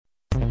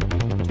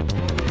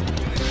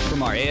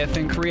From our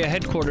AFN Korea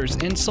headquarters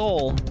in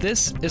Seoul,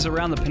 this is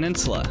Around the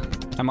Peninsula.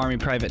 I'm Army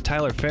Private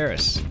Tyler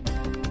Ferris.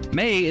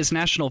 May is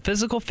National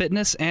Physical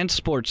Fitness and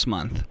Sports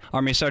Month.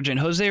 Army Sergeant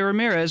Jose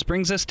Ramirez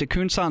brings us to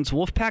Kunsan's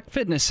Wolfpack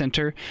Fitness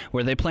Center,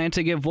 where they plan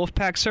to give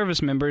Wolfpack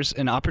service members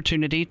an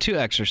opportunity to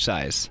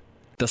exercise.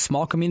 The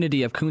small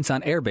community of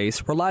Kunsan Air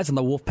Base relies on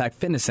the Wolfpack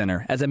Fitness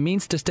Center as a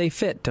means to stay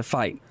fit to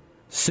fight.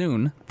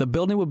 Soon, the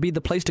building will be the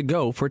place to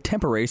go for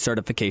temporary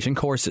certification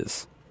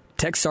courses.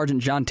 Tech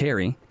Sergeant John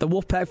Terry, the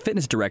Wolfpack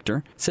Fitness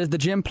Director, says the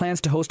gym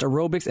plans to host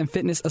Aerobics and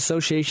Fitness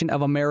Association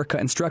of America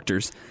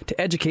instructors to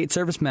educate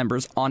service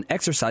members on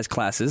exercise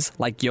classes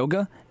like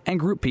yoga and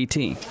group PT.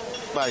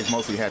 Everybody's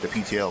mostly had the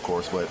PTL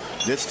course, but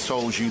this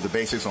shows you the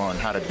basics on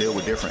how to deal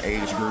with different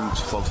age groups,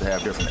 folks that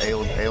have different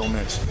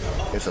ailments.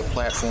 It's a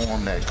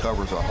platform that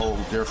covers a whole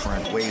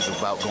different ways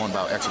about going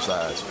about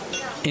exercise.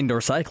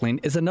 Indoor cycling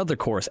is another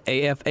course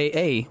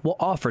AFAA will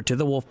offer to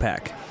the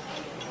Wolfpack.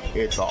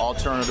 It's an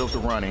alternative to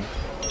running.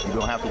 You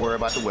don't have to worry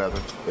about the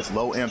weather. It's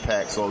low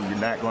impact, so you're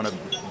not going to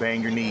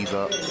bang your knees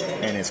up,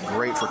 and it's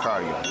great for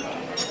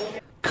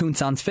cardio.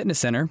 Kunsan's Fitness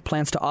Center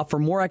plans to offer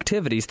more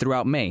activities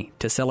throughout May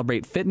to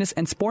celebrate Fitness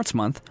and Sports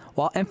Month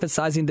while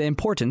emphasizing the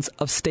importance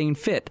of staying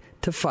fit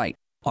to fight.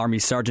 Army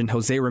Sergeant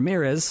Jose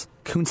Ramirez,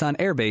 Kunsan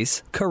Air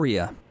Base,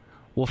 Korea.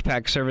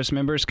 Wolfpack service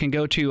members can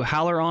go to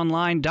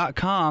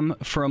howleronline.com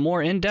for a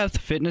more in-depth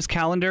fitness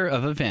calendar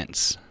of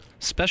events.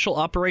 Special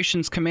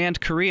Operations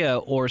Command Korea,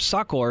 or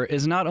SOCOR,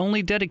 is not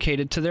only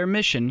dedicated to their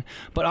mission,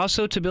 but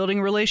also to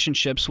building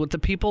relationships with the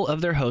people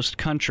of their host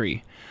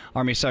country.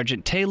 Army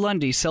Sergeant Tae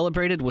Lundy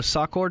celebrated with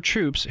SOCOR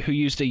troops who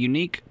used a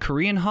unique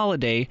Korean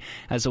holiday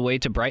as a way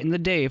to brighten the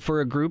day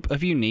for a group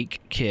of unique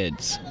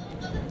kids.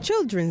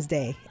 Children's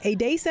Day, a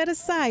day set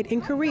aside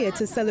in Korea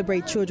to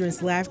celebrate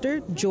children's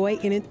laughter, joy,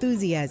 and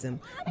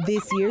enthusiasm.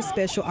 This year,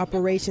 Special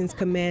Operations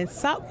Command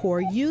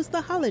SOCOR used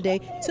the holiday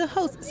to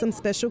host some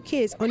special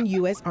kids on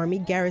U.S. Army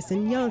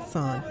Garrison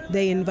Yonsan.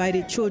 They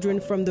invited children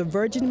from the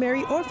Virgin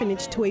Mary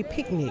Orphanage to a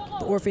picnic.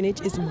 The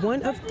orphanage is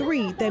one of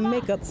 3 that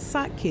make up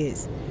SOC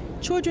Kids,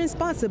 children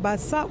sponsored by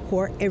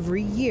SOCOR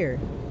every year.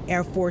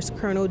 Air Force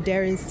Colonel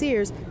Darren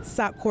Sears,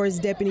 SOCOR's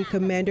deputy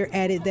commander,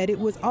 added that it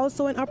was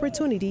also an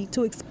opportunity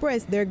to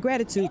express their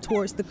gratitude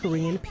towards the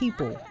Korean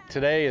people.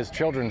 Today is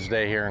Children's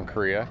Day here in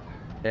Korea,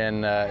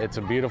 and it's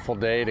a beautiful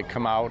day to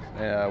come out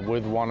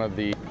with one of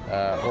the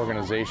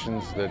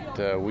organizations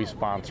that we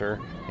sponsor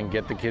and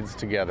get the kids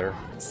together.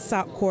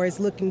 SOCOR is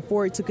looking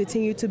forward to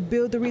continue to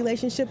build the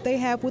relationship they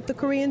have with the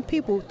Korean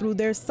people through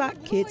their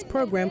SOC Kids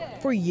program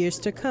for years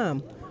to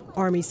come.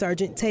 Army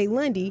Sergeant Tae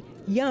Lundy,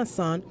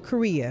 Yonsan,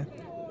 Korea.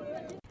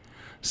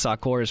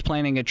 SOCOR is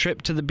planning a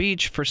trip to the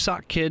beach for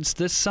SOC kids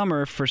this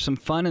summer for some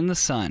fun in the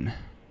sun.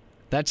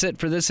 That's it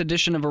for this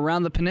edition of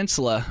Around the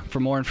Peninsula. For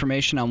more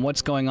information on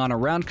what's going on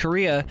around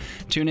Korea,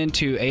 tune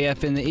into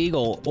AFN the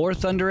Eagle or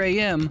Thunder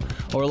AM,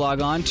 or log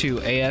on to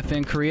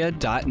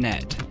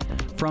afnkorea.net.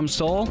 From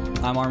Seoul,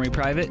 I'm Army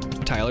Private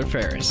Tyler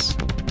Ferris.